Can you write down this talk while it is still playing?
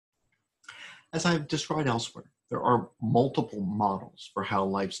As I've described elsewhere, there are multiple models for how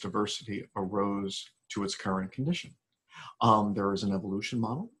life's diversity arose to its current condition. There is an evolution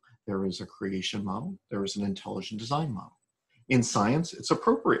model, there is a creation model, there is an intelligent design model. In science, it's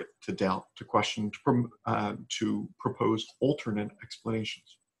appropriate to doubt, to question, to propose alternate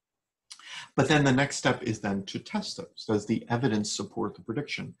explanations. But then the next step is then to test those. Does the evidence support the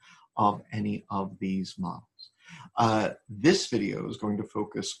prediction of any of these models? This video is going to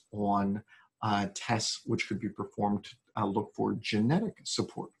focus on tests which could be performed to look for genetic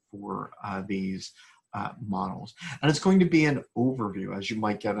support for these models. And it's going to be an overview, as you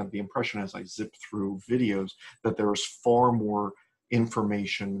might get the impression as I zip through videos, that there's far more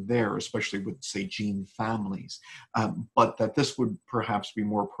information there, especially with, say, gene families, but that this would perhaps be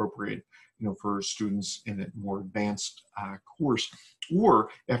more appropriate for students in a more advanced course,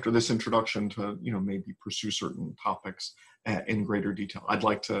 or after this introduction to, maybe pursue certain topics in greater detail. I'd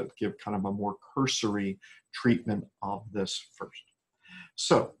like to give kind of a more cursory treatment of this first.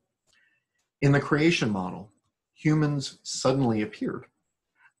 So, in the creation model, humans suddenly appeared,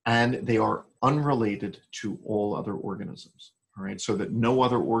 and they are unrelated to all other organisms, all right? So that no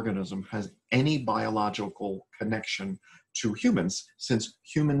other organism has any biological connection to humans, since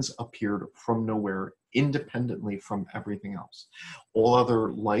humans appeared from nowhere independently from everything else. All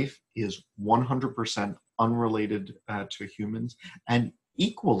other life is 100% unrelated to humans and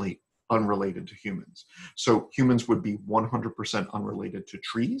equally unrelated to humans. So humans would be 100% unrelated to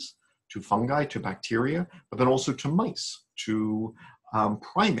trees, to fungi, to bacteria, but then also to mice, to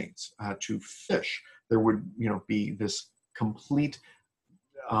primates, to fish. There would be this complete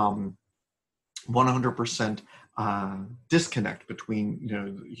 100% disconnect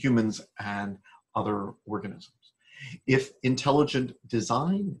between humans and other organisms. If intelligent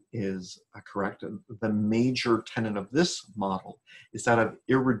design is correct, the major tenet of this model is that of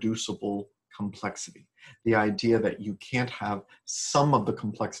irreducible complexity. The idea that you can't have some of the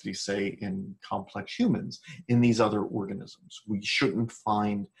complexity, say, in complex humans, in these other organisms. We shouldn't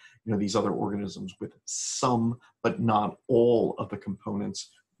find these other organisms with some, but not all of the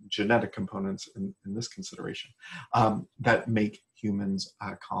components, genetic components in this consideration, that make humans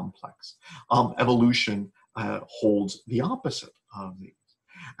complex. Evolution holds the opposite of these.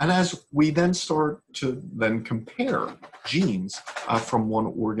 And as we then start to then compare genes from one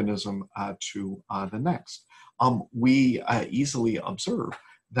organism to the next, we easily observe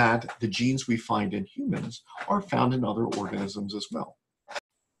that the genes we find in humans are found in other organisms as well.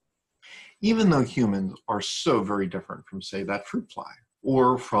 Even though humans are so very different from, say, that fruit fly,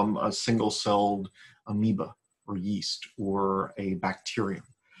 or from a single-celled amoeba or yeast or a bacterium,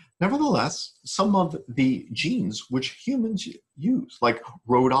 nevertheless, some of the genes which humans use, like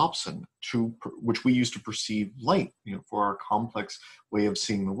rhodopsin, which we use to perceive light, for our complex way of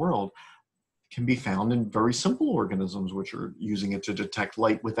seeing the world, can be found in very simple organisms which are using it to detect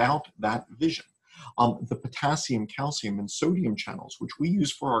light without that vision. The potassium, calcium, and sodium channels, which we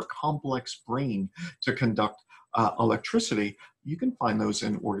use for our complex brain to conduct electricity, you can find those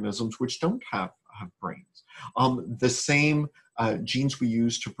in organisms which don't have brains. The same genes we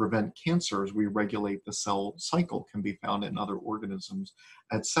use to prevent cancer as we regulate the cell cycle can be found in other organisms,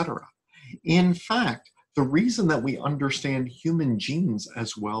 etc. In fact, the reason that we understand human genes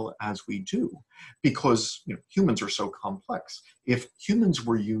as well as we do, because humans are so complex. If humans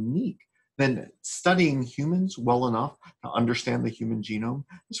were unique, then studying humans well enough to understand the human genome,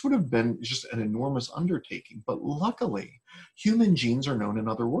 this would have been just an enormous undertaking. But luckily, human genes are known in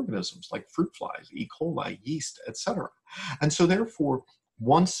other organisms like fruit flies, E. coli, yeast, etc. And so therefore,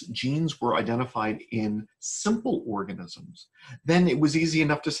 once genes were identified in simple organisms, then it was easy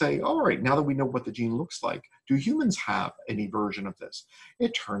enough to say, all right, now that we know what the gene looks like, do humans have any version of this?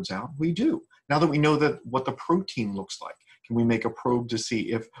 It turns out we do. Now that we know what the protein looks like, can we make a probe to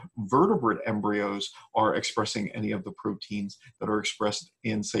see if vertebrate embryos are expressing any of the proteins that are expressed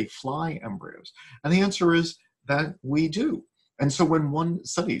in, say, fly embryos? And the answer is that we do. And so when one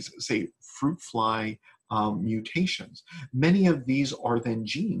studies, say, fruit fly mutations, many of these are then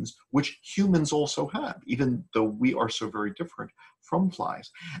genes which humans also have, even though we are so very different from flies.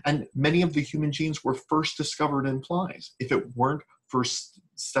 And many of the human genes were first discovered in flies. If it weren't for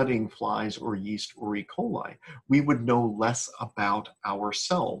studying flies or yeast or E. coli, we would know less about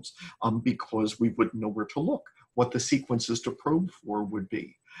ourselves because we wouldn't know where to look, what the sequences to probe for would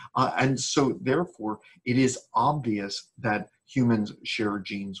be. And so therefore, it is obvious that humans share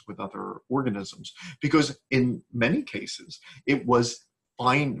genes with other organisms, because in many cases, it was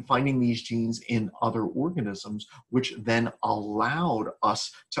finding these genes in other organisms, which then allowed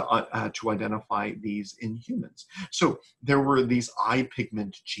us to identify these in humans. So there were these eye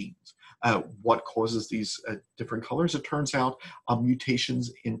pigment genes. What causes these different colors? It turns out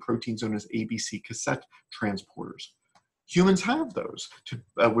mutations in proteins known as ABC cassette transporters. Humans have those,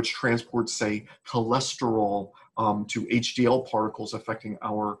 which transport, say, cholesterol to HDL particles affecting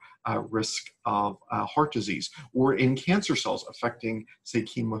our risk of heart disease, or in cancer cells affecting, say,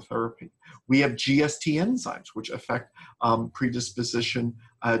 chemotherapy. We have GST enzymes, which affect predisposition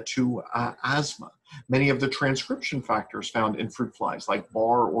to asthma. Many of the transcription factors found in fruit flies, like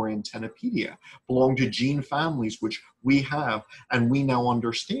bar or antennapedia, belong to gene families which we have and we now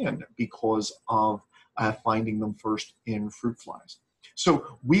understand because of finding them first in fruit flies.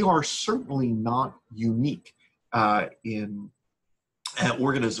 So we are certainly not unique in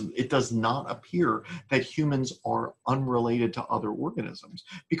organism. It does not appear that humans are unrelated to other organisms,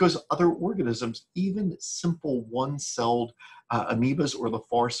 because other organisms, even simple one-celled amoebas or the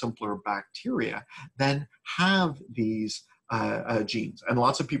far simpler bacteria, then have these genes. And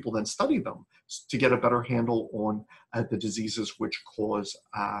lots of people then study them to get a better handle on the diseases which cause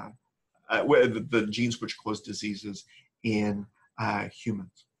the genes which cause diseases in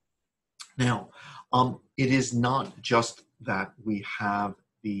humans. Now, it is not just that we have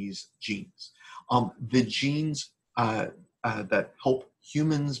these genes. The genes that help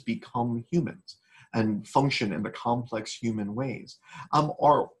humans become humans and function in the complex human ways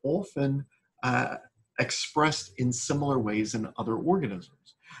are often expressed in similar ways in other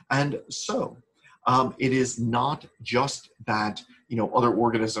organisms. And so it is not just that other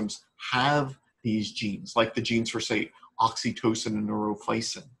organisms have these genes, like the genes for, say, oxytocin and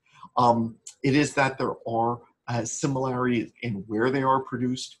neurophysin. It is that there are similarities in where they are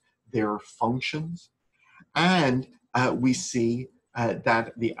produced, their functions, and we see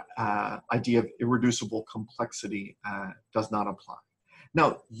that the idea of irreducible complexity does not apply.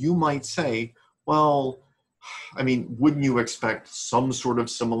 Now, you might say, well, I mean, wouldn't you expect some sort of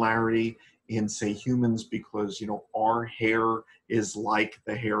similarity in, say, humans, because our hair is like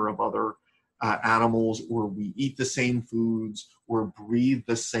the hair of other animals, or we eat the same foods, or breathe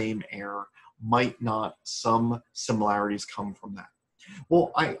the same air? Might not some similarities come from that?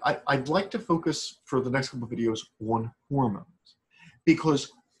 Well, I'd like to focus for the next couple of videos on hormones,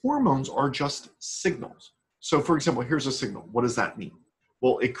 because hormones are just signals. So, for example, here's a signal. What does that mean?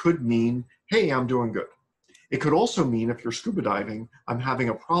 Well, it could mean, hey, I'm doing good. It could also mean, if you're scuba diving, I'm having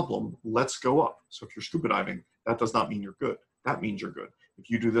a problem, let's go up. So if you're scuba diving, that does not mean you're good. That means you're good. If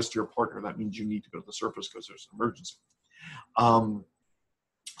you do this to your partner, that means you need to go to the surface because there's an emergency.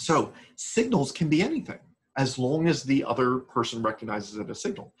 So signals can be anything, as long as the other person recognizes it as a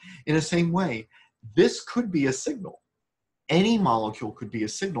signal. In the same way, this could be a signal. Any molecule could be a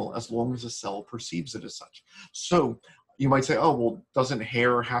signal as long as a cell perceives it as such. So you might say, oh, well, doesn't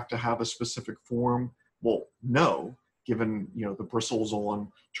hair have to have a specific form? Well, no, given the bristles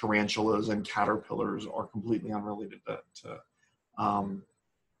on tarantulas and caterpillars are completely unrelated to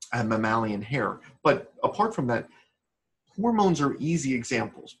mammalian hair. But apart from that, hormones are easy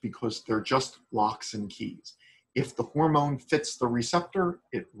examples because they're just locks and keys. If the hormone fits the receptor,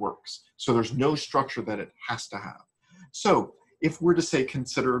 it works. So there's no structure that it has to have. So if we're to say,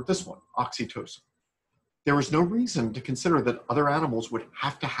 consider this one, oxytocin, there is no reason to consider that other animals would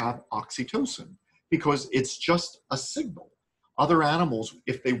have to have oxytocin, because it's just a signal. Other animals,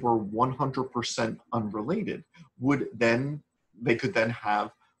 if they were 100% unrelated, they could then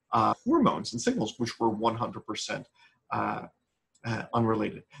have hormones and signals which were 100%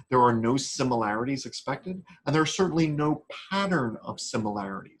 unrelated. There are no similarities expected, and there's certainly no pattern of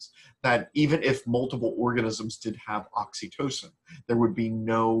similarities, that even if multiple organisms did have oxytocin, there would be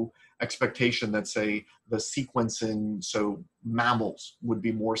no expectation that, say, the sequencing, so mammals, would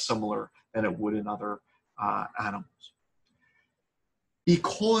be more similar than it would in other animals.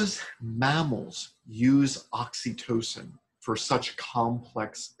 Because mammals use oxytocin for such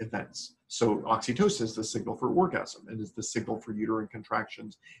complex events. So oxytocin is the signal for orgasm. It is the signal for uterine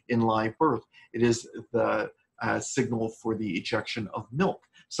contractions in live birth. It is the signal for the ejection of milk.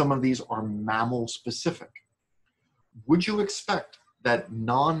 Some of these are mammal specific. Would you expect that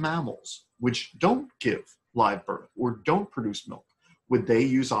non-mammals, which don't give live birth or don't produce milk, would they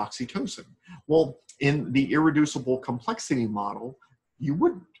use oxytocin? Well, in the irreducible complexity model, you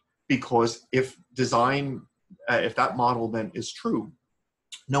wouldn't, because if that model then is true,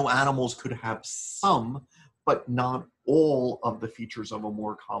 no animals could have some, but not all of the features of a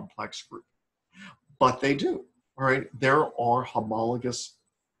more complex group. But they do, all right? There are homologous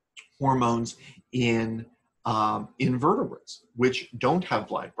hormones in invertebrates, which don't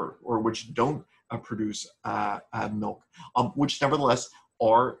have live birth or which don't produce milk, which nevertheless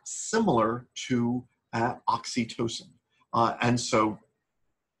are similar to oxytocin. And so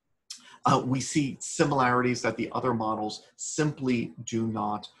we see similarities that the other models simply do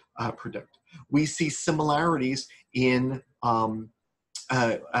not predict. We see similarities in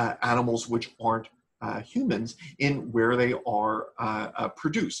animals which aren't humans in where they are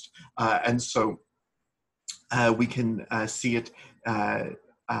produced. And so we can see it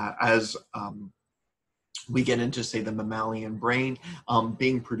as we get into, say, the mammalian brain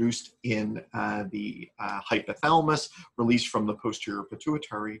being produced in the hypothalamus, released from the posterior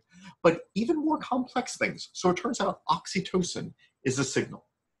pituitary, but even more complex things. So it turns out oxytocin is a signal.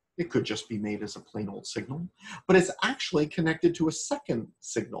 It could just be made as a plain old signal, but it's actually connected to a second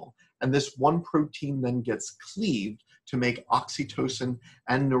signal. And this one protein then gets cleaved to make oxytocin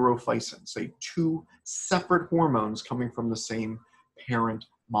and neurophysin, say two separate hormones coming from the same parent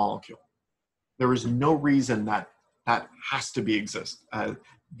molecule. There is no reason that that has to exist.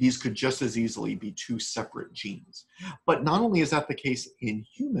 These could just as easily be two separate genes. But not only is that the case in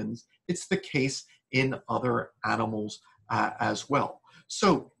humans, it's the case in other animals as well.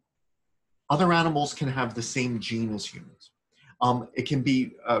 So other animals can have the same gene as humans. It can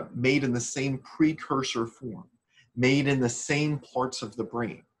be made in the same precursor form, made in the same parts of the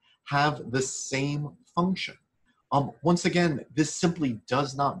brain, have the same function. Once again, this simply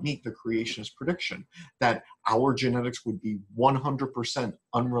does not meet the creationist prediction that our genetics would be 100%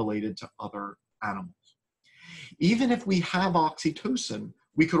 unrelated to other animals. Even if we have oxytocin,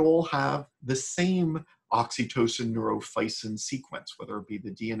 we could all have the same oxytocin neurophysin sequence, whether it be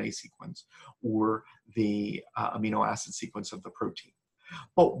the DNA sequence or the amino acid sequence of the protein.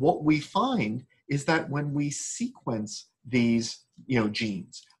 But what we find is that when we sequence these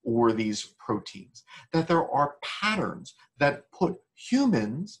genes or these proteins, that there are patterns that put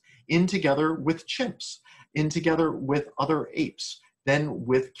humans in together with chimps, in together with other apes, then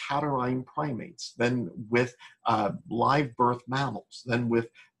with catarrhine primates, then with live birth mammals, then with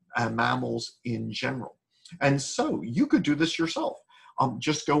mammals in general. And so you could do this yourself.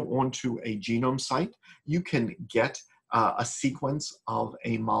 Just go onto a genome site. You can get a sequence of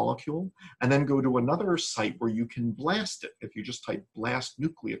a molecule, and then go to another site where you can blast it. If you just type blast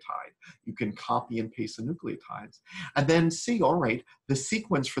nucleotide, you can copy and paste the nucleotides, and then see, all right, the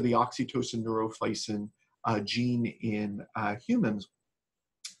sequence for the oxytocin neurophysin gene in humans,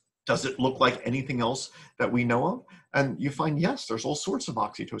 does it look like anything else that we know of? And you find, yes, there's all sorts of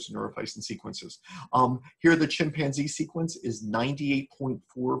oxytocin neurophysin sequences. Here, the chimpanzee sequence is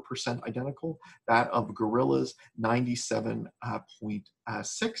 98.4% identical. That of gorillas,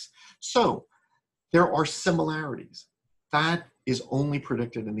 97.6. So there are similarities. That is only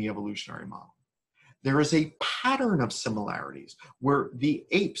predicted in the evolutionary model. There is a pattern of similarities where the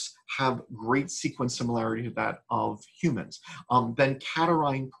apes have great sequence similarity to that of humans. Then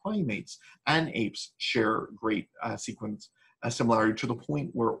catarrhine primates and apes share great sequence similarity, to the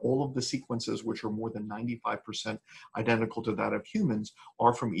point where all of the sequences, which are more than 95% identical to that of humans,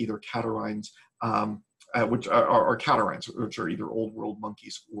 are from either catarrhines, which are catarrhines, which are either old world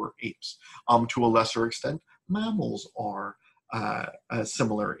monkeys or apes. To a lesser extent, mammals are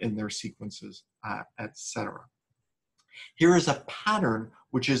similar in their sequences, etc. Here is a pattern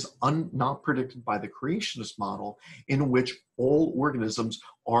which is not predicted by the creationist model, in which all organisms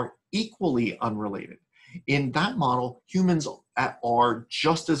are equally unrelated. In that model, humans are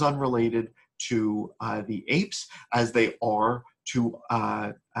just as unrelated to the apes as they are to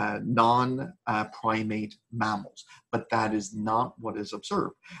non-primate mammals, but that is not what is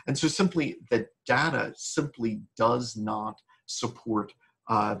observed. And so simply the data simply does not support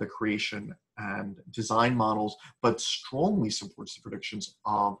the creation and design models, but strongly supports the predictions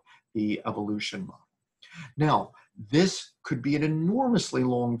of the evolution model. Now, this could be an enormously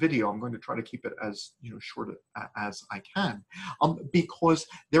long video. I'm going to try to keep it as short as I can, because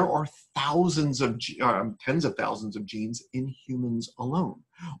there are thousands of tens of thousands of genes in humans alone.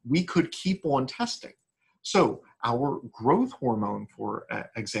 We could keep on testing. So our growth hormone, for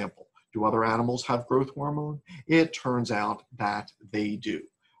example, do other animals have growth hormone? It turns out that they do.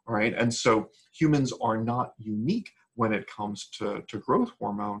 All right, and so humans are not unique when it comes to growth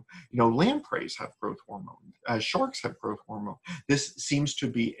hormone. Lampreys have growth hormone. Sharks have growth hormone. This seems to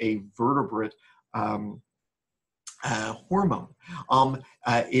be a vertebrate hormone.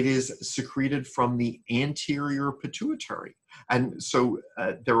 It is secreted from the anterior pituitary. And so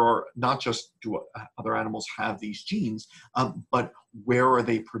there are not just do other animals have these genes, but where are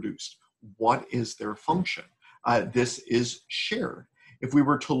they produced? What is their function? This is shared. If we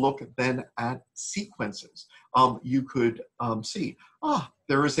were to look then at sequences, you could see,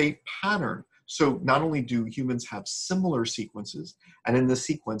 there is a pattern. So not only do humans have similar sequences, and in the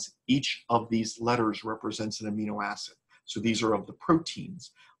sequence, each of these letters represents an amino acid. So these are of the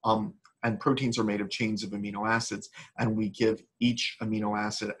proteins. And proteins are made of chains of amino acids, and we give each amino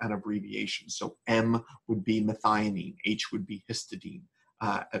acid an abbreviation. So M would be methionine, H would be histidine,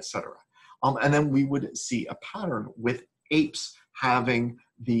 etc. And then we would see a pattern with apes having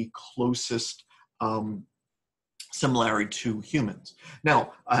the closest similarity to humans.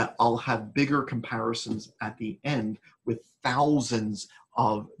 Now, I'll have bigger comparisons at the end with thousands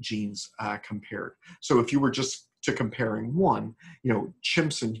of genes compared. So if you were just to comparing one,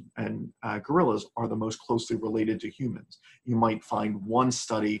 chimps and gorillas are the most closely related to humans. You might find one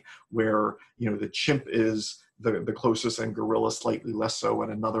study where, the chimp is the closest and gorilla slightly less so,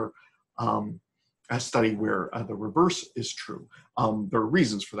 and another a study where the reverse is true. There are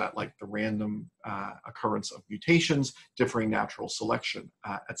reasons for that, like the random occurrence of mutations, differing natural selection,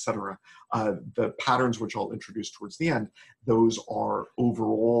 etc. The patterns, which I'll introduce towards the end, those are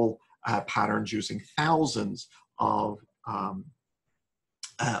overall patterns using thousands of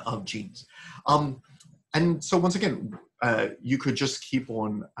genes. And so once again, you could just keep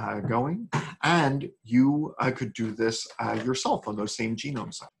on going, and you could do this yourself on those same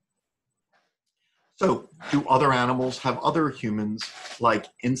genome sites. So do other animals have other humans like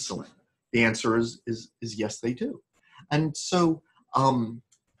insulin? The answer is yes, they do. And so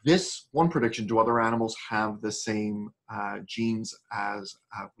this one prediction, do other animals have the same genes as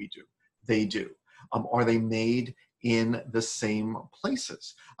we do? They do. Are they made in the same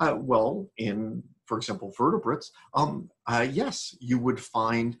places? Well, in, for example, vertebrates, yes, you would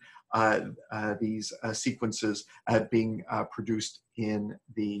find these sequences being produced in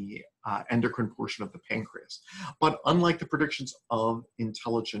the endocrine portion of the pancreas. But unlike the predictions of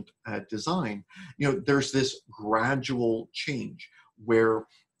intelligent design, there's this gradual change where,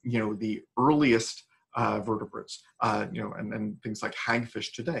 the earliest vertebrates, and things like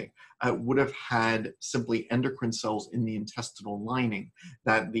hagfish today, would have had simply endocrine cells in the intestinal lining,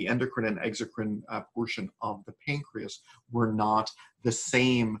 that the endocrine and exocrine portion of the pancreas were not the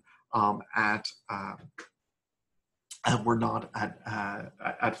same at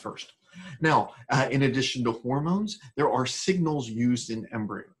first. Now, in addition to hormones, there are signals used in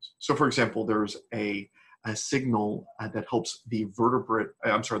embryos. So, for example, there's a signal that helps the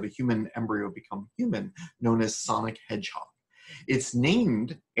human embryo become human, known as sonic hedgehog. It's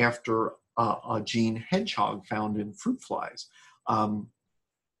named after a gene hedgehog found in fruit flies.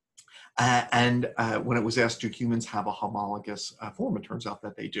 And when it was asked, do humans have a homologous form, it turns out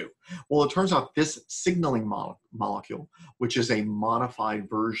that they do. Well, it turns out this signaling molecule, which is a modified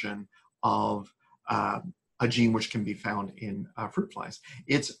version of a gene which can be found in fruit flies,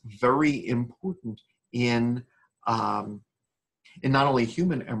 it's very important in not only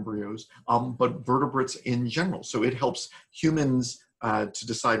human embryos, but vertebrates in general. So it helps humans to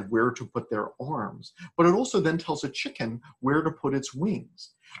decide where to put their arms, but it also then tells a chicken where to put its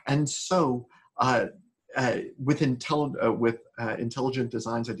wings. And so with intelligent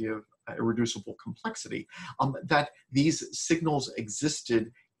design's idea of irreducible complexity, that these signals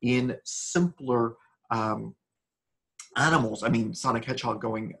existed in simpler animals. I mean, sonic hedgehog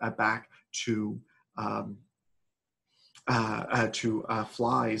going back to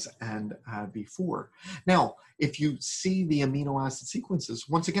flies and before. Now, if you see the amino acid sequences,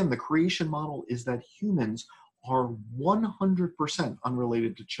 once again, the creation model is that humans are 100%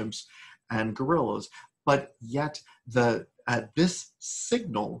 unrelated to chimps and gorillas, but yet this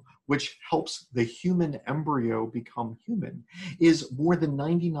signal, which helps the human embryo become human, is more than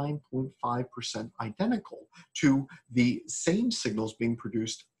 99.5% identical to the same signals being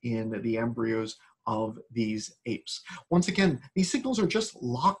produced in the embryos of these apes. Once again, these signals are just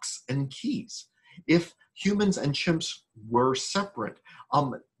locks and keys. If humans and chimps were separate,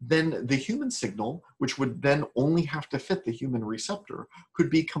 then the human signal, which would then only have to fit the human receptor, could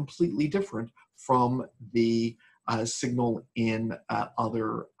be completely different from the signal in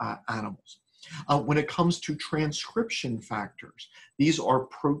other animals. When it comes to transcription factors, these are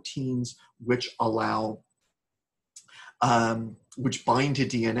proteins which allow which bind to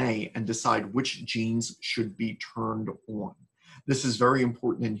DNA and decide which genes should be turned on. This is very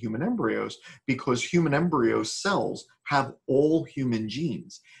important in human embryos because human embryo cells have all human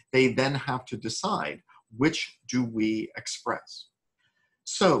genes. They then have to decide which do we express.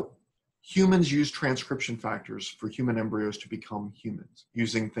 So humans use transcription factors for human embryos to become humans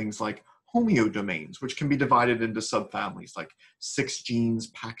using things like homeodomains, which can be divided into subfamilies like 6 genes,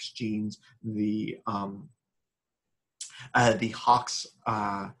 PAX genes, the the Hox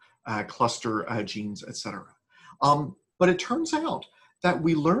cluster genes, etc. But it turns out that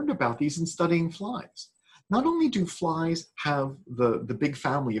we learned about these in studying flies. Not only do flies have the big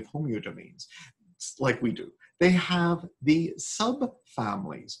family of homeodomains, like we do, they have the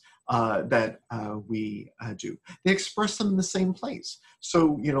subfamilies that we do. They express them in the same place.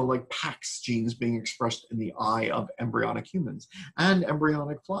 So, like PAX genes being expressed in the eye of embryonic humans and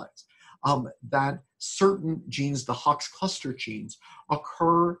embryonic flies. That certain genes, the Hox cluster genes,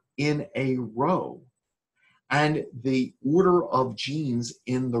 occur in a row. And the order of genes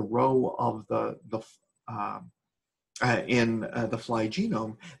in the row of the fly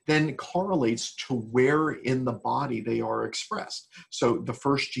genome then correlates to where in the body they are expressed. So the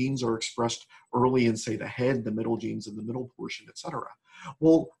first genes are expressed early in, say, the head, the middle genes in the middle portion, etc.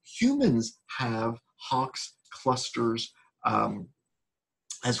 Well, humans have Hox clusters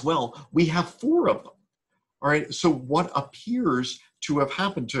as well. We have 4 of them. All right, so what appears to have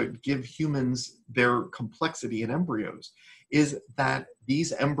happened to give humans their complexity in embryos is that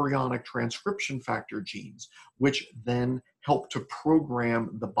these embryonic transcription factor genes, which then help to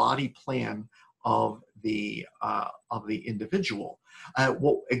program the body plan of the individual,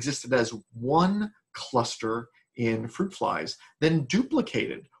 what existed as one cluster in fruit flies, then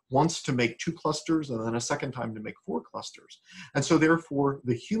duplicated once to make 2 clusters and then a second time to make 4 clusters. And so therefore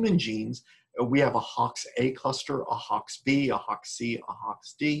the human genes, we have a Hox A cluster, a Hox B, a Hox C, a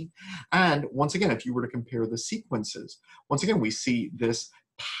Hox D. And once again, if you were to compare the sequences, once again, we see this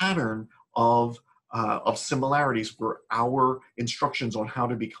pattern of similarities where our instructions on how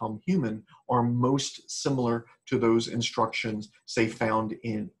to become human are most similar to those instructions, say, found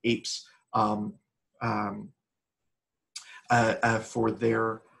in apes for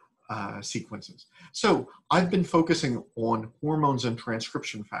their sequences. So I've been focusing on hormones and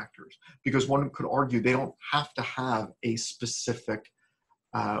transcription factors because one could argue they don't have to have a specific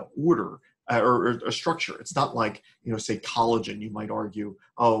order or a structure. It's not like, say collagen, you might argue,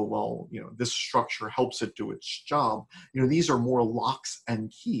 oh, well, this structure helps it do its job. These are more locks and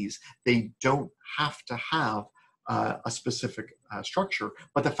keys. They don't have to have a specific structure,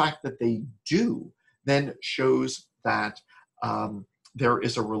 but the fact that they do then shows that there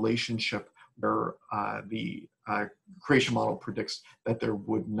is a relationship where the creation model predicts that there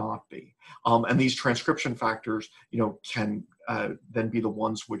would not be. And these transcription factors, can then be the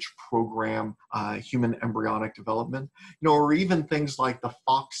ones which program human embryonic development, or even things like the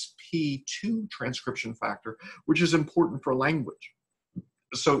FOXP2 transcription factor, which is important for language.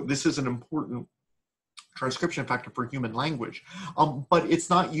 So this is an important transcription factor for human language, but it's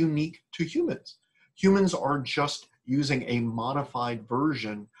not unique to humans. Humans are just using a modified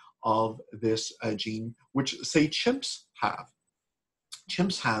version of this gene, which, say, chimps have.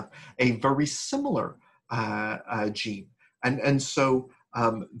 Chimps have a very similar gene. And so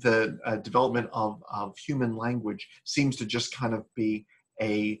the development of human language seems to just kind of be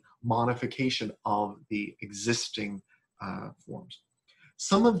a modification of the existing forms.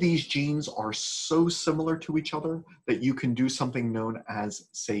 Some of these genes are so similar to each other that you can do something known as,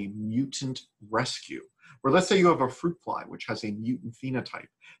 say, mutant rescue. Or let's say you have a fruit fly which has a mutant phenotype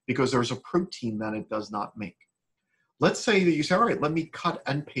because there's a protein that it does not make. Let's say that you say, all right, let me cut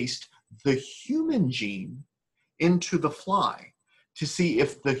and paste the human gene into the fly to see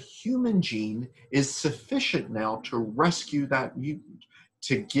if the human gene is sufficient now to rescue that mutant,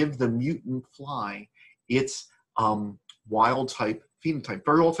 to give the mutant fly its wild type phenotype.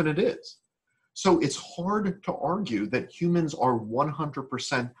 Very often it is. So it's hard to argue that humans are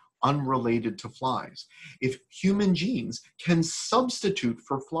 100% unrelated to flies. If human genes can substitute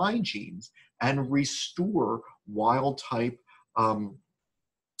for fly genes and restore wild type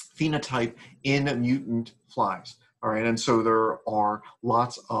phenotype in mutant flies. All right, and so there are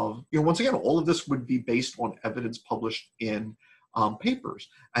lots of, once again, all of this would be based on evidence published in papers.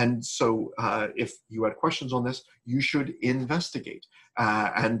 And so if you had questions on this, you should investigate.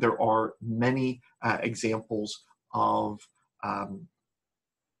 And there are many examples of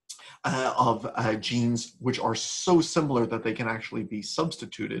genes which are so similar that they can actually be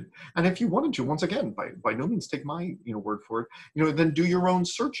substituted. And if you wanted to, once again, by no means take my word for it, then do your own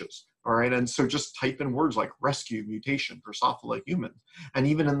searches. All right, and so just type in words like rescue, mutation, Drosophila human, and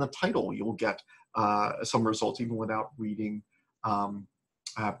even in the title you'll get some results even without reading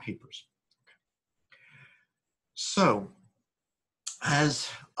papers. So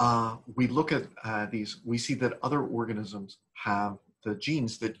as we look at these, we see that other organisms have the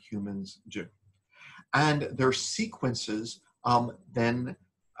genes that humans do. And their sequences then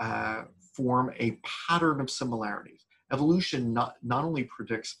form a pattern of similarities. Evolution not only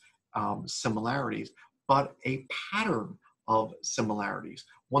predicts similarities, but a pattern of similarities.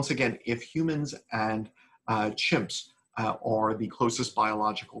 Once again, if humans and chimps are the closest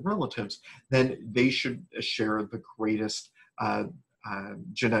biological relatives, then they should share the greatest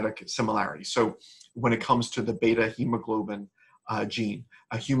genetic similarity. So when it comes to the beta hemoglobin gene,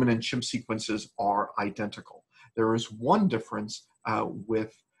 human and chimp sequences are identical. There is one difference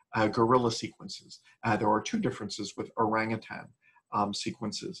with gorilla sequences. There are two differences with orangutan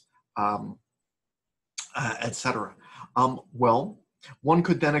sequences, etc. Well, one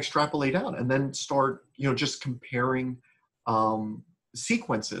could then extrapolate out and then start, just comparing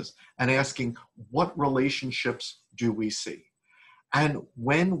sequences and asking what relationships do we see? And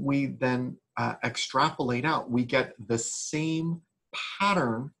when we then extrapolate out, we get the same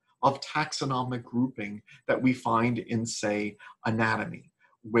pattern of taxonomic grouping that we find in, say, anatomy,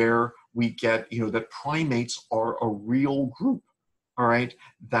 where we get, that primates are a real group, all right,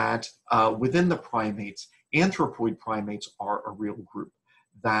 that within the primates, anthropoid primates are a real group,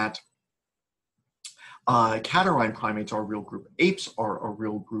 that catarrhine primates are a real group, apes are a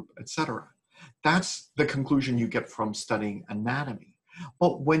real group, etc. That's the conclusion you get from studying anatomy.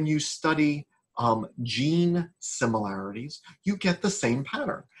 But when you study gene similarities, you get the same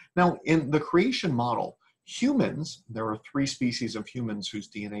pattern. Now, in the creation model, humans, there are 3 species of humans whose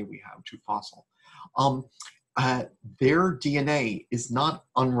DNA we have, 2 fossil. Their DNA is not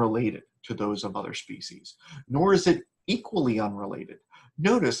unrelated to those of other species, nor is it equally unrelated.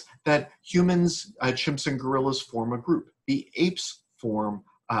 Notice that humans, chimps, and gorillas form a group. The apes form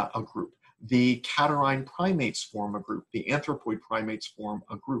a group. The catarrhine primates form a group. The anthropoid primates form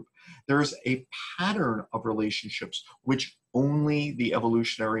a group. There is a pattern of relationships which only the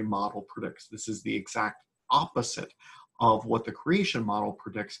evolutionary model predicts. This is the exact opposite of what the creation model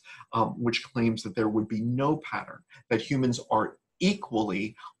predicts, which claims that there would be no pattern, that humans are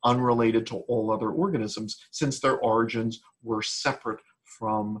equally unrelated to all other organisms since their origins were separate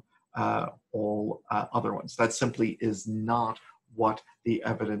from all other ones. That simply is not what the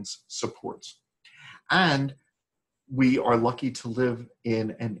evidence supports. And we are lucky to live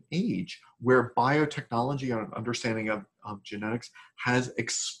in an age where biotechnology and understanding of genetics has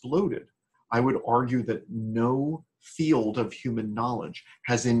exploded. I would argue that no field of human knowledge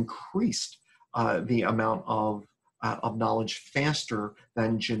has increased the amount of knowledge faster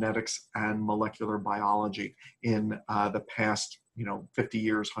than genetics and molecular biology in the past, 50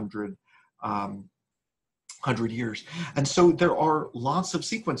 years, 100 years. And so there are lots of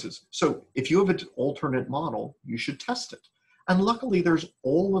sequences. So if you have an alternate model, you should test it. And luckily, there's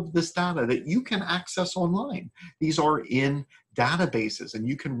all of this data that you can access online. These are in databases, and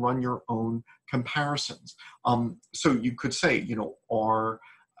you can run your own comparisons. So you could say, are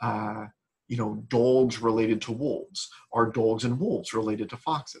dogs related to wolves? Are dogs and wolves related to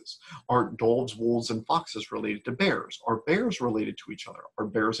foxes? Are dogs, wolves, and foxes related to bears? Are bears related to each other? Are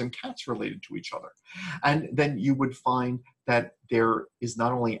bears and cats related to each other? And then you would find that there is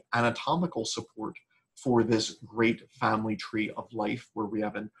not only anatomical support for this great family tree of life, where we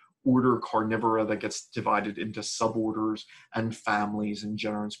have an order Carnivora that gets divided into suborders and families and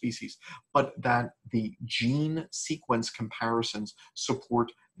genera and species, but that the gene sequence comparisons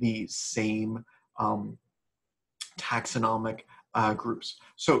support the same taxonomic groups.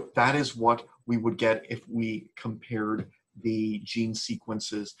 So that is what we would get if we compared the gene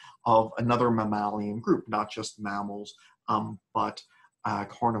sequences of another mammalian group, not just mammals, but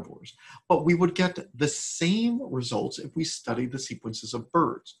carnivores. But we would get the same results if we studied the sequences of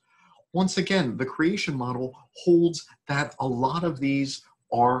birds. Once again, the creation model holds that a lot of these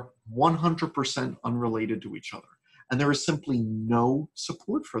are 100% unrelated to each other. And there is simply no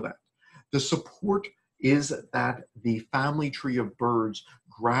support for that. The support is that the family tree of birds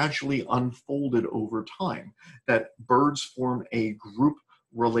gradually unfolded over time, that birds form a group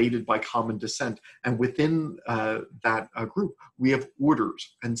related by common descent. And within that group, we have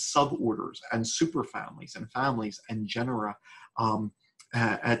orders and suborders and superfamilies and families and genera,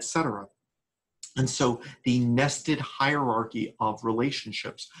 etc. And so the nested hierarchy of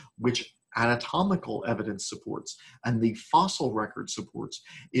relationships, which anatomical evidence supports and the fossil record supports,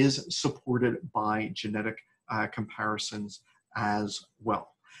 is supported by genetic comparisons as well.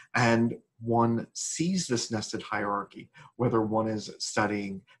 And one sees this nested hierarchy, whether one is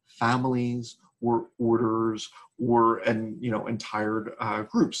studying families or orders or entire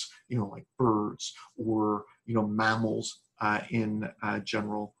groups, like birds or mammals in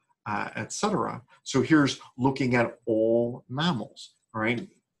general, etc. So here's looking at all mammals, all right?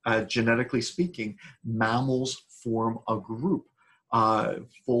 Genetically speaking, mammals form a group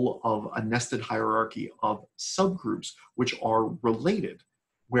full of a nested hierarchy of subgroups which are related.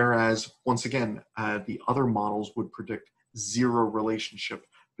 Whereas, once again, the other models would predict zero relationship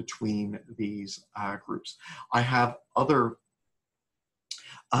between these groups. I have other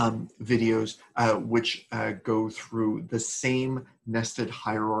videos which go through the same nested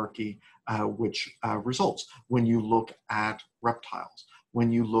hierarchy which results when you look at reptiles,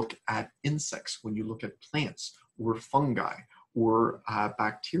 when you look at insects, when you look at plants or fungi or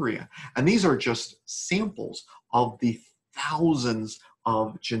bacteria. And these are just samples of the thousands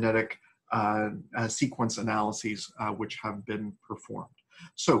of genetic sequence analyses which have been performed.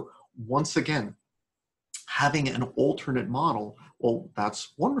 So once again, having an alternate model, well,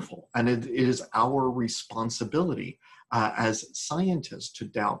 that's wonderful. And it is our responsibility as scientists to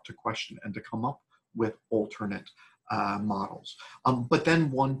doubt, to question, and to come up with alternate models. But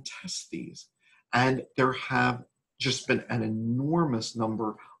then one tests these, and there have just been an enormous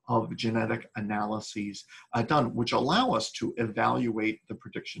number of genetic analyses done, which allow us to evaluate the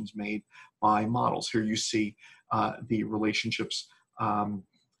predictions made by models. Here you see the relationships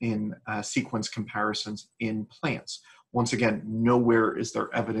in sequence comparisons in plants. Once again, nowhere is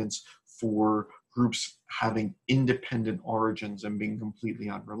there evidence for groups having independent origins and being completely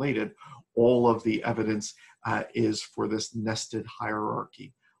unrelated. All of the evidence is for this nested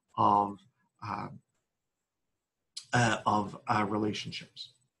hierarchy of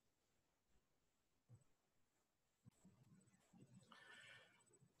relationships.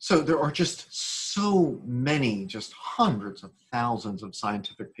 So there are just so many, just hundreds of thousands of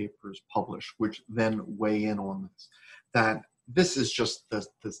scientific papers published, which then weigh in on this, that this is just the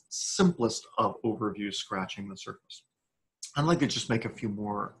simplest of overviews scratching the surface. I'd like to just make a few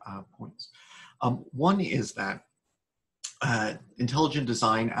more points. One is that intelligent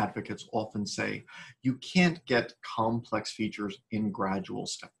design advocates often say you can't get complex features in gradual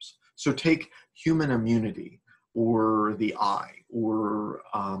steps. So take human immunity, or the eye, or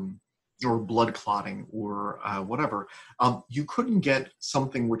blood clotting, or whatever. You couldn't get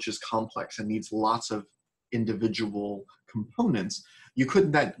something which is complex and needs lots of individual components. You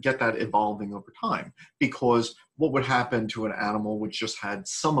couldn't get that evolving over time, because what would happen to an animal which just had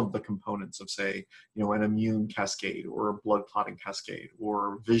some of the components of, say, an immune cascade or a blood clotting cascade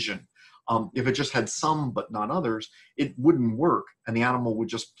or vision? If it just had some but not others, it wouldn't work, and the animal would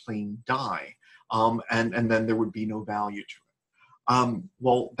just plain die. And then there would be no value to it.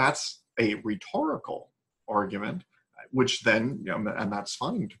 Well, that's a rhetorical argument, which then, and that's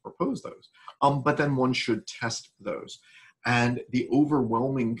fine to propose those, but then one should test those. And the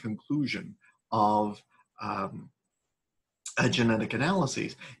overwhelming conclusion of genetic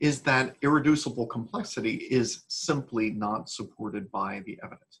analyses is that irreducible complexity is simply not supported by the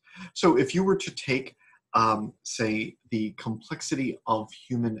evidence. So if you were to take, say, the complexity of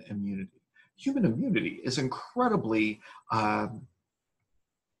human immunity is incredibly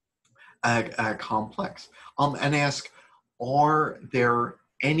complex, and ask, are there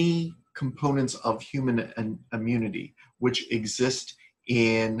any components of human immunity which exist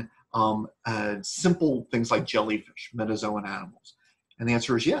in simple things like jellyfish, metazoan animals? And the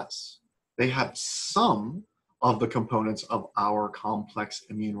answer is yes. They have some of the components of our complex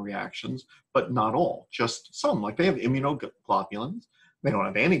immune reactions, but not all, just some. Like they have immunoglobulins. They don't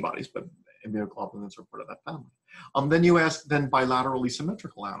have antibodies, but immunoglobulins are part of that family. Then you ask bilaterally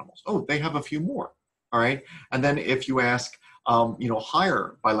symmetrical animals. Oh, they have a few more, all right? And then if you ask,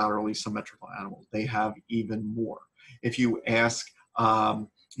 higher bilaterally symmetrical animals, they have even more. If you ask,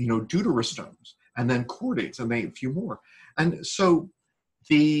 deuterostomes, and then chordates, and they have a few more. And so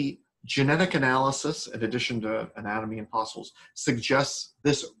the genetic analysis, in addition to anatomy and fossils, suggests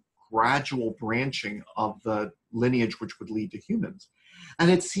this gradual branching of the lineage which would lead to humans. And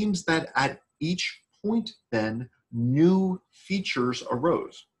it seems that at each point then, new features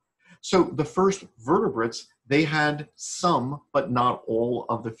arose. So the first vertebrates, they had some, but not all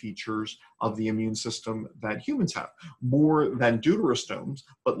of the features of the immune system that humans have. More than deuterostomes,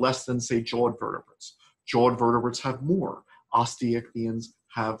 but less than, say, jawed vertebrates. Jawed vertebrates have more. Osteichthyans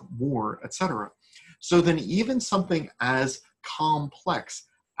have more, etc. So then even something as complex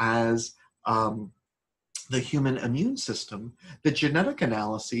as the human immune system, the genetic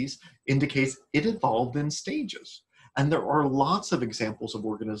analyses indicates it evolved in stages. And there are lots of examples of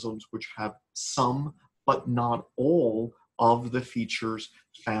organisms which have some, but not all, of the features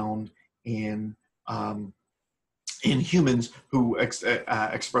found in humans who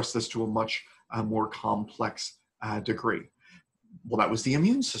express this to a much more complex degree. Well, that was the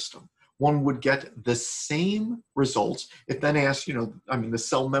immune system. One would get the same results if then asked, the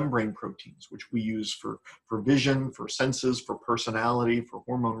cell membrane proteins, which we use for vision, for senses, for personality, for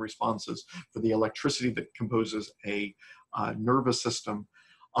hormone responses, for the electricity that composes a nervous system.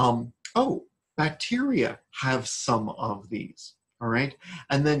 Oh, bacteria have some of these, all right?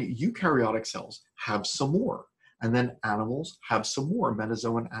 And then eukaryotic cells have some more. And then animals have some more.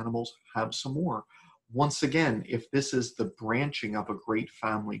 Metazoan animals have some more. Once again, if this is the branching of a great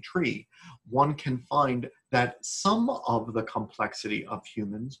family tree, one can find that some of the complexity of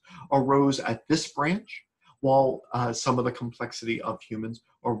humans arose at this branch, while some of the complexity of humans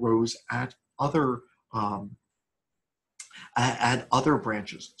arose at um, other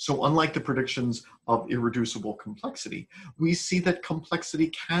branches. So unlike the predictions of irreducible complexity, we see that complexity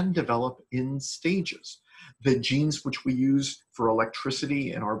can develop in stages. The genes which we use for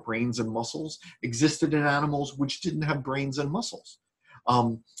electricity in our brains and muscles existed in animals which didn't have brains and muscles.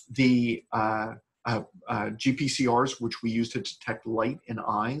 The GPCRs, which we use to detect light in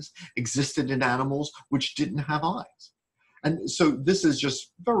eyes, existed in animals which didn't have eyes. And so this is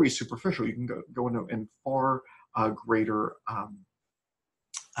just very superficial. You can go into in far greater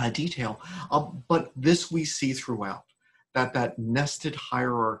detail. But this we see throughout, that nested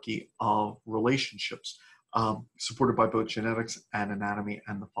hierarchy of relationships supported by both genetics and anatomy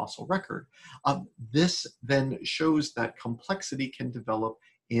and the fossil record. This then shows that complexity can develop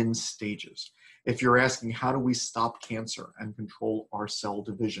in stages. If you're asking, how do we stop cancer and control our cell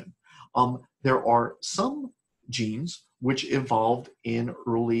division? There are some genes which evolved in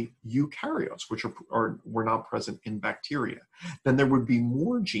early eukaryotes, which were not present in bacteria. Then there would be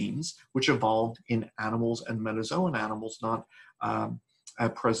more genes which evolved in animals and metazoan animals, not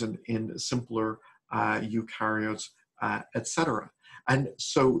present in simpler eukaryotes, etc. And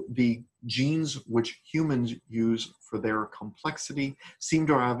so the genes which humans use for their complexity seem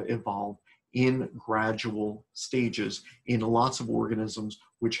to have evolved in gradual stages in lots of organisms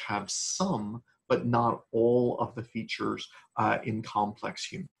which have some, but not all of the features in complex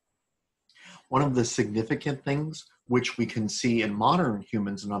humans. One of the significant things which we can see in modern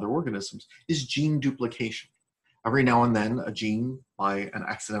humans and other organisms is gene duplication. Every now and then, a gene, by an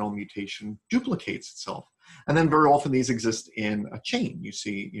accidental mutation, duplicates itself. And then very often these exist in a chain. You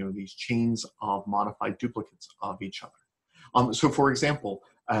see, these chains of modified duplicates of each other. So for example,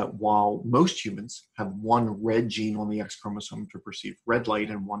 while most humans have one red gene on the X chromosome to perceive red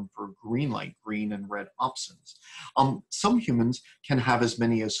light and one for green light, green and red opsins, some humans can have as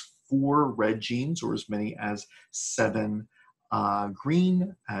many as 4 red genes or as many as 7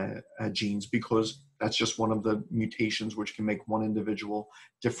 green genes, because that's just one of the mutations which can make one individual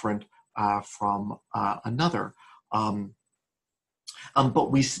different from another.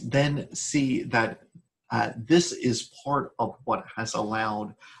 But we then see that this is part of what has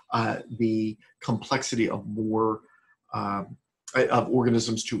allowed the complexity of more of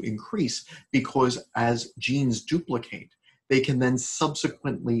organisms to increase, because as genes duplicate, they can then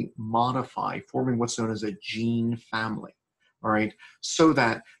subsequently modify, forming what's known as a gene family. All right, so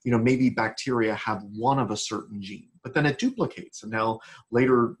that maybe bacteria have one of a certain gene, but then it duplicates, and now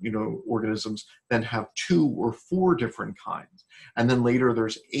later organisms then have 2 or 4 different kinds, and then later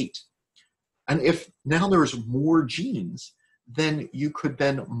there's 8. And if now there's more genes, then you could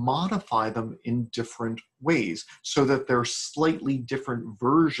then modify them in different ways so that they're slightly different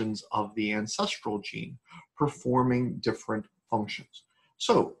versions of the ancestral gene performing different functions.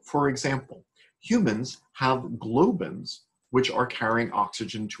 So, for example, humans have globins which are carrying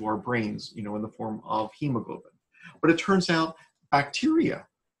oxygen to our brains, in the form of hemoglobin. But it turns out bacteria,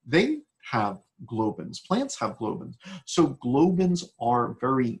 they have globins, plants have globins. So globins are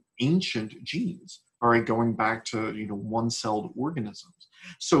very ancient genes, all right, going back to, one-celled organisms.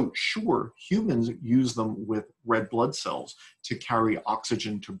 So sure, humans use them with red blood cells to carry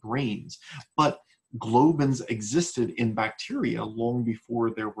oxygen to brains, but globins existed in bacteria long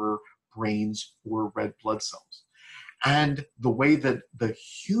before there were brains or red blood cells. And the way that the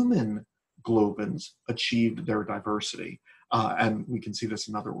human globins achieved their diversity, and we can see this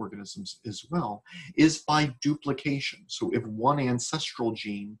in other organisms as well, is by duplication. So if one ancestral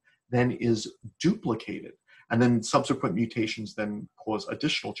gene then is duplicated, and then subsequent mutations then cause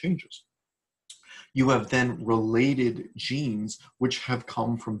additional changes, you have then related genes which have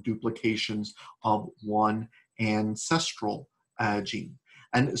come from duplications of one ancestral gene.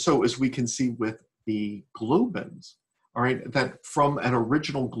 And so as we can see with the globins, all right, that from an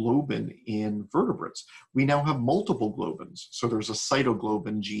original globin in vertebrates, we now have multiple globins. So there's a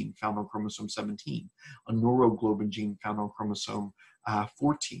cytoglobin gene found on chromosome 17, a neuroglobin gene found on chromosome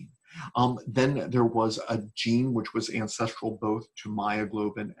 14. Then there was a gene which was ancestral both to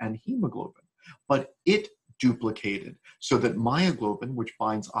myoglobin and hemoglobin, but it duplicated so that myoglobin, which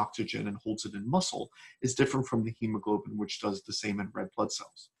binds oxygen and holds it in muscle, is different from the hemoglobin, which does the same in red blood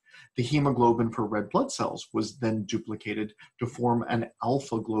cells. The hemoglobin for red blood cells was then duplicated to form an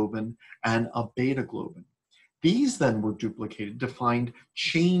alpha globin and a beta globin. These then were duplicated to find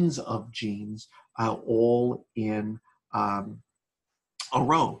chains of genes all in a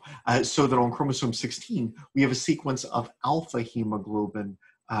row, so that on chromosome 16, we have a sequence of alpha hemoglobin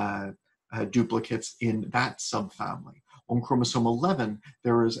duplicates in that subfamily. On chromosome 11,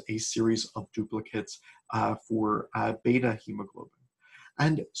 there is a series of duplicates for beta hemoglobin.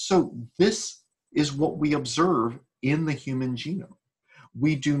 And so this is what we observe in the human genome.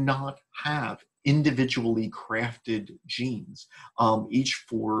 We do not have individually crafted genes, each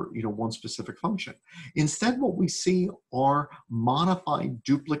for one specific function. Instead, what we see are modified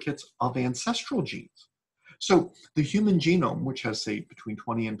duplicates of ancestral genes. So the human genome, which has, say, between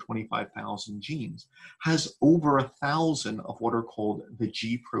 20 and 25,000 genes, has over 1,000 of what are called the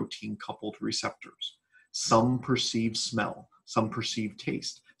G protein coupled receptors. Some perceive smell, some perceive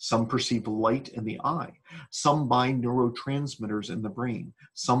taste, some perceive light in the eye, some bind neurotransmitters in the brain,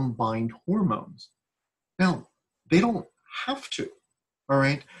 some bind hormones. Now, they don't have to, all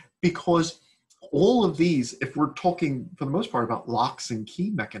right? Because all of these, if we're talking for the most part about locks and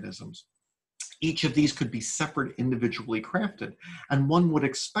key mechanisms, each of these could be separate, individually crafted. And one would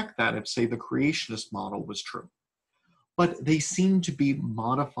expect that if, say, the creationist model was true. But they seem to be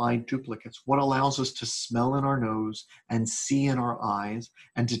modified duplicates, what allows us to smell in our nose and see in our eyes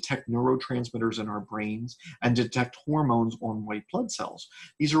and detect neurotransmitters in our brains and detect hormones on white blood cells.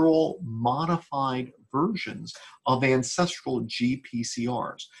 These are all modified versions of ancestral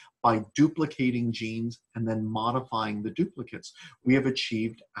GPCRs. By duplicating genes and then modifying the duplicates, we have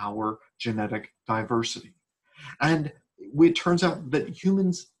achieved our genetic diversity. And it turns out that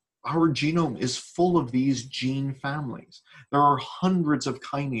humans, our genome is full of these gene families. There are hundreds of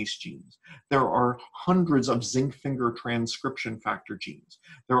kinase genes. There are hundreds of zinc finger transcription factor genes.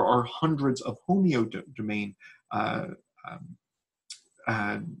 There are hundreds of homeodomain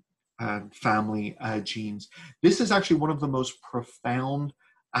family genes. This is actually one of the most profound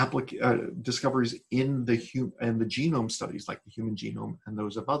discoveries in the genome studies, like the human genome and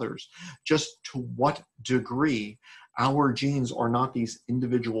those of others, just to what degree our genes are not these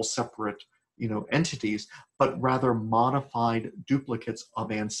individual separate entities, but rather modified duplicates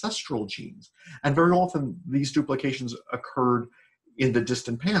of ancestral genes. And very often these duplications occurred in the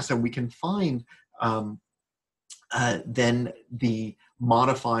distant past, and we can find then the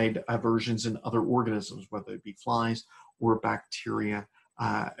modified versions in other organisms, whether it be flies or bacteria,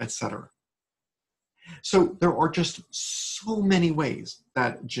 etc. So there are just so many ways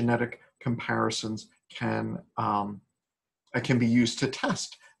that genetic comparisons can be used to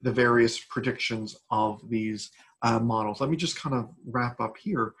test the various predictions of these models. Let me just kind of wrap up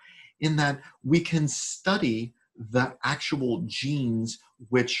here in that we can study the actual genes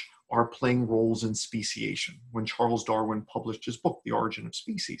which are playing roles in speciation. When Charles Darwin published his book, The Origin of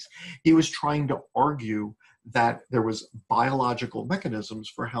Species, he was trying to argue that there was biological mechanisms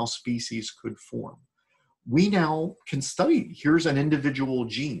for how species could form. We now can study, here's an individual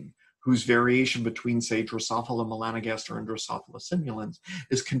gene whose variation between, say, Drosophila melanogaster and Drosophila simulans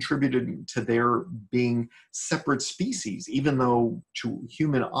is contributed to their being separate species, even though to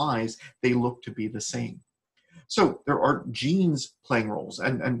human eyes, they look to be the same. So there are genes playing roles,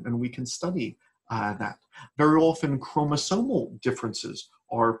 and we can study that. Very often chromosomal differences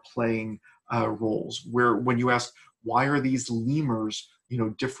are playing roles, where when you ask, why are these lemurs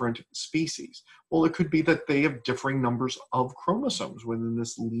different species? Well, it could be that they have differing numbers of chromosomes within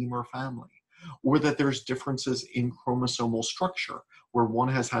this lemur family, or that there's differences in chromosomal structure, where one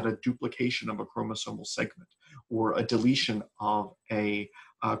has had a duplication of a chromosomal segment, or a deletion of a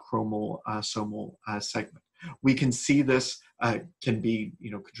chromosomal segment. We can see this can be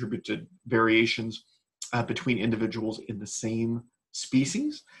contributed variations between individuals in the same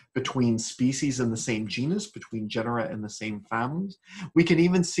species, between species in the same genus, between genera in the same families. We can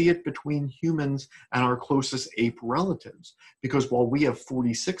even see it between humans and our closest ape relatives, because while we have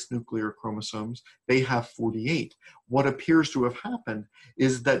 46 nuclear chromosomes, they have 48. What appears to have happened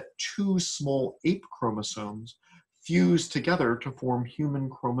is that two small ape chromosomes fuse together to form human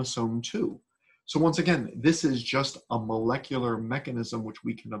chromosome 2. So once again, this is just a molecular mechanism which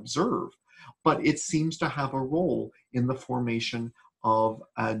we can observe, but it seems to have a role in the formation of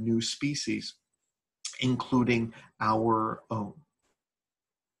new species, including our own.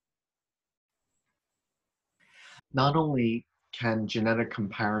 Not only can genetic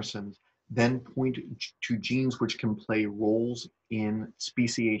comparisons then point to genes which can play roles in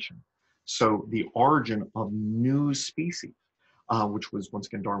speciation, so the origin of new species, which was once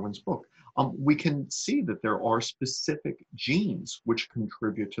again Darwin's book, we can see that there are specific genes which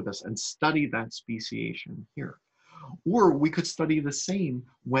contribute to this and study that speciation here. Or we could study the same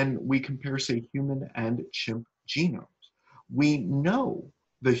when we compare, say, human and chimp genomes. We know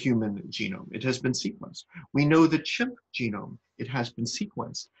the human genome, it has been sequenced. We know the chimp genome, it has been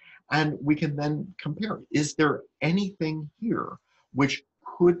sequenced. And we can then compare, is there anything here which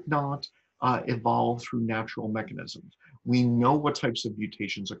could not evolve through natural mechanisms? We know what types of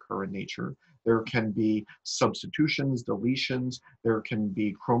mutations occur in nature. There can be substitutions, deletions, there can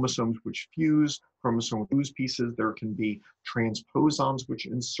be chromosomes which fuse, chromosome fuse pieces, there can be transposons which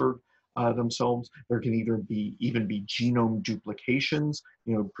insert themselves. There can even be genome duplications,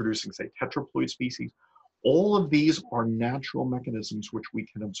 producing, say, tetraploid species. All of these are natural mechanisms which we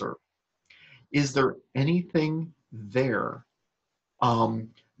can observe. Is there anything there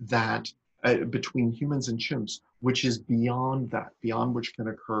that between humans and chimps which is beyond that, beyond which can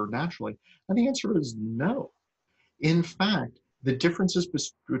occur naturally? And the answer is no. In fact, the differences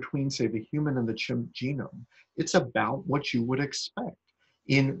between, say, the human and the chimp genome, it's about what you would expect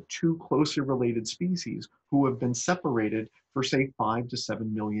in two closely related species who have been separated for, say, 5 to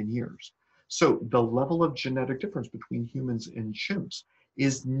 7 million years. So the level of genetic difference between humans and chimps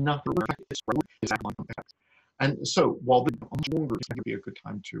is nothing. And so while the longer, it's going to be a good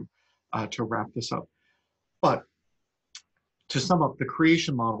time to wrap this up. But to sum up, the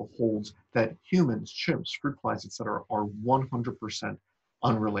creation model holds that humans, chimps, fruit flies, etc., are 100%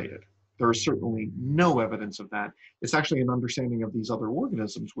 unrelated. There is certainly no evidence of that. It's actually an understanding of these other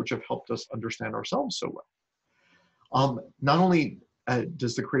organisms which have helped us understand ourselves so well. Not only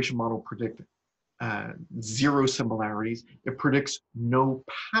does the creation model predict zero similarities, it predicts no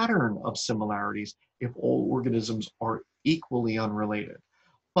pattern of similarities if all organisms are equally unrelated.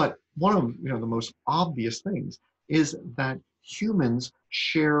 But one of the most obvious things is that humans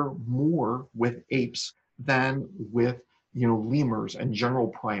share more with apes than with lemurs and general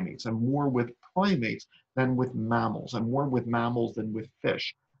primates, and more with primates than with mammals, and more with mammals than with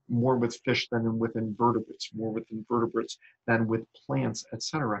fish, more with fish than with invertebrates, more with invertebrates than with plants,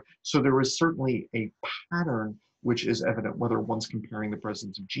 etc. So there is certainly a pattern which is evident, whether one's comparing the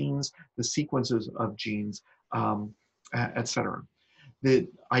presence of genes, the sequences of genes, etc. The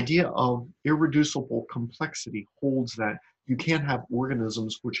idea of irreducible complexity holds that you can't have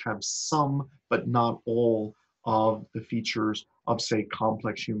organisms which have some but not all of the features of, say,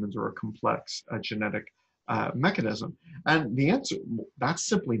 complex humans or a complex genetic mechanism. And the answer, that's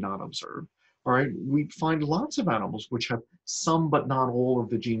simply not observed. All right, we find lots of animals which have some but not all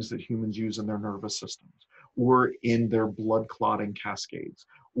of the genes that humans use in their nervous systems, or in their blood clotting cascades,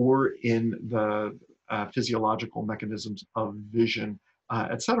 or in the physiological mechanisms of vision,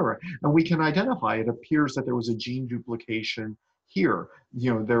 etc. And we can identify, it appears that there was a gene duplication here.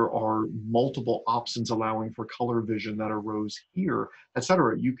 There are multiple options allowing for color vision that arose here,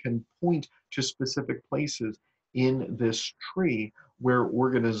 etc. You can point to specific places in this tree where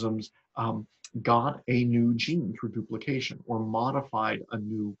organisms got a new gene through duplication or modified a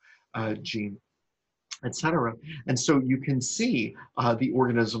new gene, etc. And so you can see the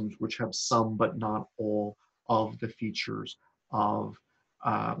organisms which have some but not all of the features of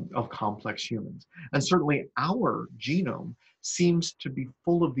complex humans. And certainly our genome seems to be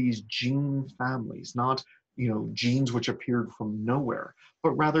full of these gene families, not genes which appeared from nowhere,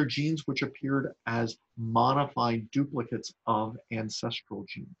 but rather genes which appeared as modified duplicates of ancestral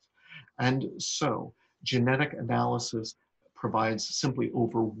genes. And so genetic analysis provides simply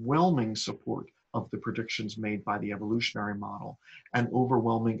overwhelming support of the predictions made by the evolutionary model, and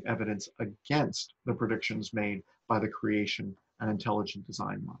overwhelming evidence against the predictions made by the creation and intelligent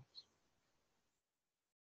design model.